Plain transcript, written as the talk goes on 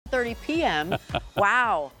7:30 p.m.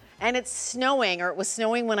 Wow. And it's snowing, or it was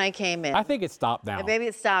snowing when I came in. I think it stopped now. And maybe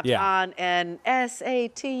it stopped on an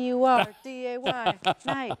SATURDAY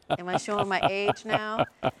night. Am I showing my age now?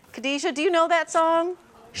 Khadijah, do you know that song?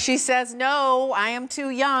 She says, no, I am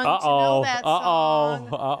too young to know that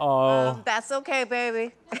song. That's okay,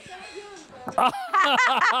 baby.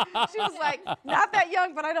 She was like, not that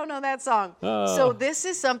young, but I don't know that song. So this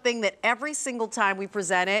is something that every single time we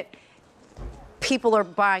present it, people are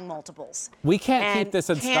buying multiples. We can't keep this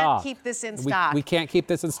in stock. Can't keep this in stock. We can't keep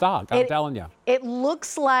this in stock, I'm telling you. It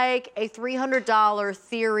looks like a $300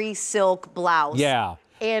 Theory silk blouse. Yeah.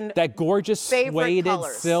 In that gorgeous suede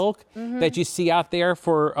silk that you see out there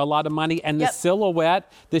for a lot of money, and the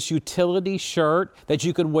silhouette, this utility shirt that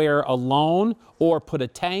you can wear alone or put a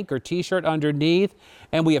tank or t-shirt underneath.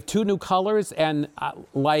 And we have 2 new colors, and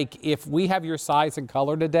like if we have your size and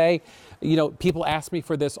color today, you know, people ask me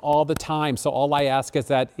for this all the time. So all I ask is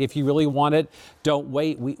that if you really want it, don't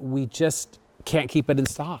wait. We just can't keep it in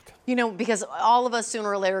stock. You know, because all of us sooner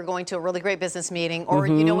or later are going to a really great business meeting, or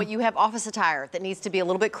you know what, you have office attire that needs to be a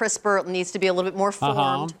little bit crisper, it needs to be a little bit more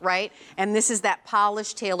formed, right? And this is that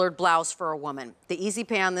polished, tailored blouse for a woman. The easy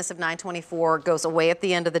pay on this of $9.24 goes away at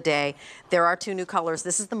the end of the day. There are 2 new colors.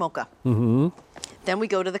 This is the mocha. Then we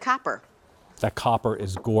go to the copper. That copper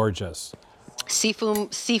is gorgeous.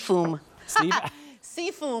 Seafoam. Seafoam,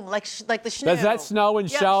 like the snow. Does that snow and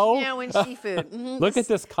show? Snow and seafood. Look at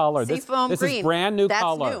this color. Seafoam this green. Is brand new That's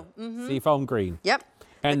color. New. Seafoam green. Yep.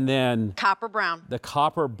 And then copper brown. The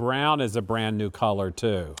copper brown is a brand new color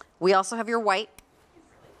too. We also have your white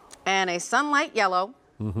and a sunlight yellow.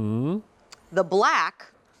 The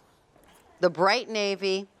black, the bright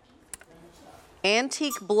navy,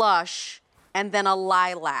 antique blush, and then a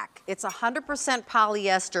lilac. It's 100%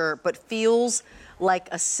 polyester, but feels like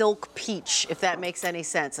a silk peach, if that makes any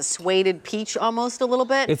sense. A suede peach almost a little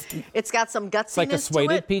bit. It's got some gutsiness to it. It's like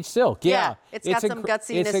a suede peach silk, yeah. It's got some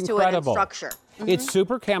gutsiness to it and structure. It's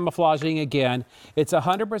super camouflaging again. It's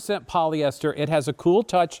 100% polyester. It has a cool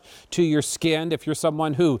touch to your skin if you're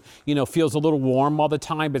someone who, you know, feels a little warm all the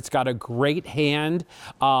time. It's got a great hand.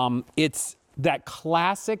 It's that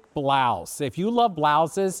classic blouse. If you love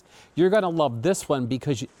blouses, you're going to love this one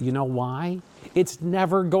because you know why? It's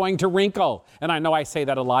never going to wrinkle. And I know I say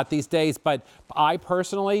that a lot these days, but I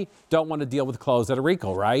personally don't want to deal with clothes that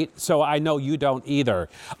wrinkle, right? So I know you don't either.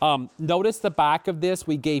 Notice the back of this.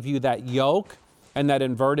 We gave you that yoke and that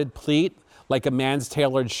inverted pleat like a man's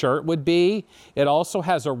tailored shirt would be. It also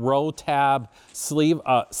has a row tab sleeve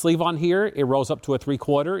on here. It rolls up to a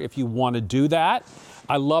 3/4 if you want to do that.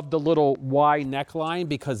 I love the little Y neckline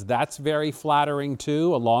because that's very flattering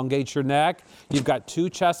too. Elongates your neck. You've got 2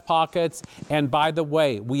 chest pockets. And by the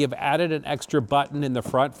way, we have added an extra button in the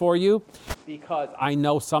front for you because I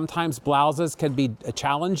know sometimes blouses can be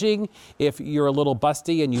challenging if you're a little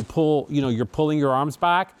busty and you pull, you know, you're pulling your arms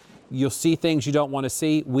back. You'll see things you don't want to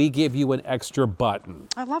see. We give you an extra button.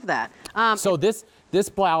 I love that. So this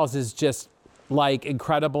blouse is just like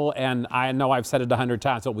incredible, and I know I've said it 100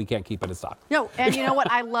 times, but we can't keep it in stock. No, and you know what?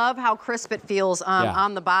 I love how crisp it feels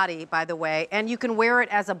on the body, by the way. And you can wear it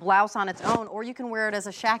as a blouse on its own, or you can wear it as a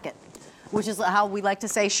shacket, which is how we like to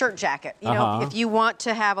say shirt jacket. You know, if you want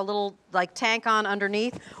to have a little like tank on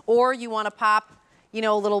underneath, or you want to pop, you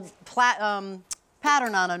know, a little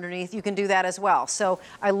pattern on underneath, you can do that as well. So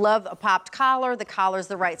I love a popped collar. The collar's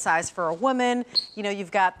the right size for a woman. You know,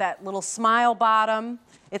 you've got that little smile bottom.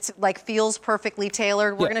 It's like feels perfectly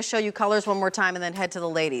tailored. We're going to show you colors one more time and then head to the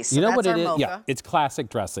ladies. So you know that's what our it is? mocha. Yeah, it's classic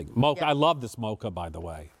dressing. Mocha. Yep. I love this mocha, by the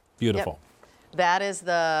way. Beautiful. Yep. That is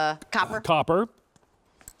the copper. Copper.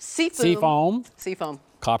 Seafoam. Seafoam.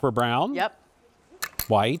 Copper brown. Yep.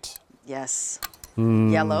 White. Yes.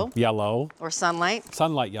 Yellow. Yellow. Or sunlight.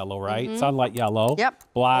 Sunlight yellow, right? Sunlight yellow. Yep.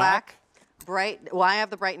 Black. Bright. Well, I have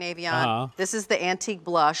the bright navy on. This is the antique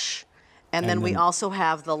blush. And then we also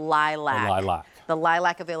have the lilac. The lilac. The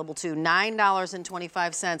lilac available too,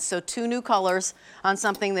 $9.25. So 2 new colors on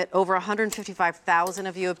something that over 155,000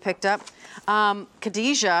 of you have picked up.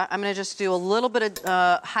 Khadijah, I'm going to just do a little bit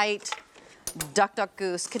of height. Duck, duck,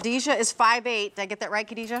 goose. Khadijah is 5'8". Did I get that right,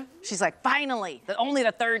 Khadijah? She's like, finally, only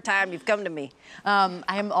the 3rd time you've come to me. I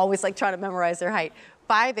am always like trying to memorize their height.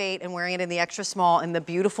 5'8" and wearing it in the extra small in the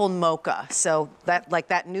beautiful mocha. So that like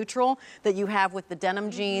that neutral that you have with the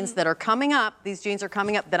denim jeans that are coming up. These jeans are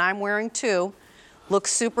coming up that I'm wearing too.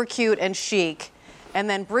 Looks super cute and chic. And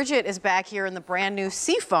then Bridget is back here in the brand new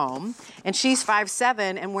Seafoam, and she's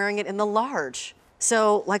 5'7" and wearing it in the large.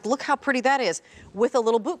 So like, look how pretty that is with a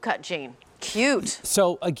little bootcut jean. Cute.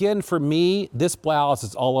 So again, for me, this blouse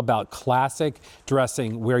is all about classic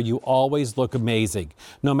dressing where you always look amazing.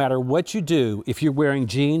 No matter what you do, if you're wearing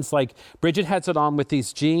jeans, like Bridget has it on with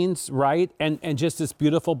these jeans, right? And just this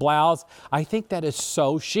beautiful blouse, I think that is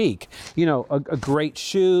so chic. You know, a great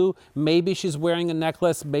shoe, maybe she's wearing a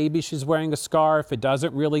necklace, maybe she's wearing a scarf, it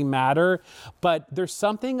doesn't really matter. But there's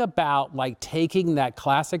something about like taking that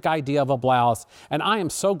classic idea of a blouse, and I am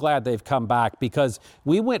so glad they've come back because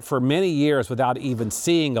we went for many years without even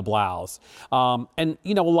seeing a blouse. And,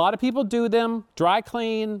 you know, a lot of people do them, dry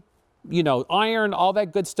clean, you know, iron, all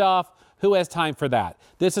that good stuff. Who has time for that?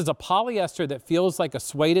 This is a polyester that feels like a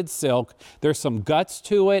suede silk. There's some guts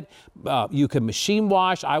to it. You can machine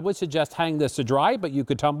wash. I would suggest hang this to dry, but you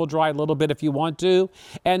could tumble dry a little bit if you want to.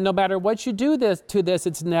 And no matter what you do to this,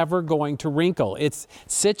 it's never going to wrinkle. It's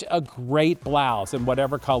such a great blouse in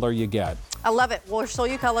whatever color you get. I love it. We'll show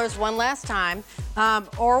you colors one last time,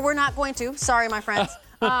 or we're not going to. Sorry, my friends.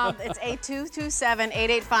 It's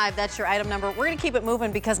 8227-885. That's your item number. We're going to keep it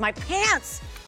moving because my pants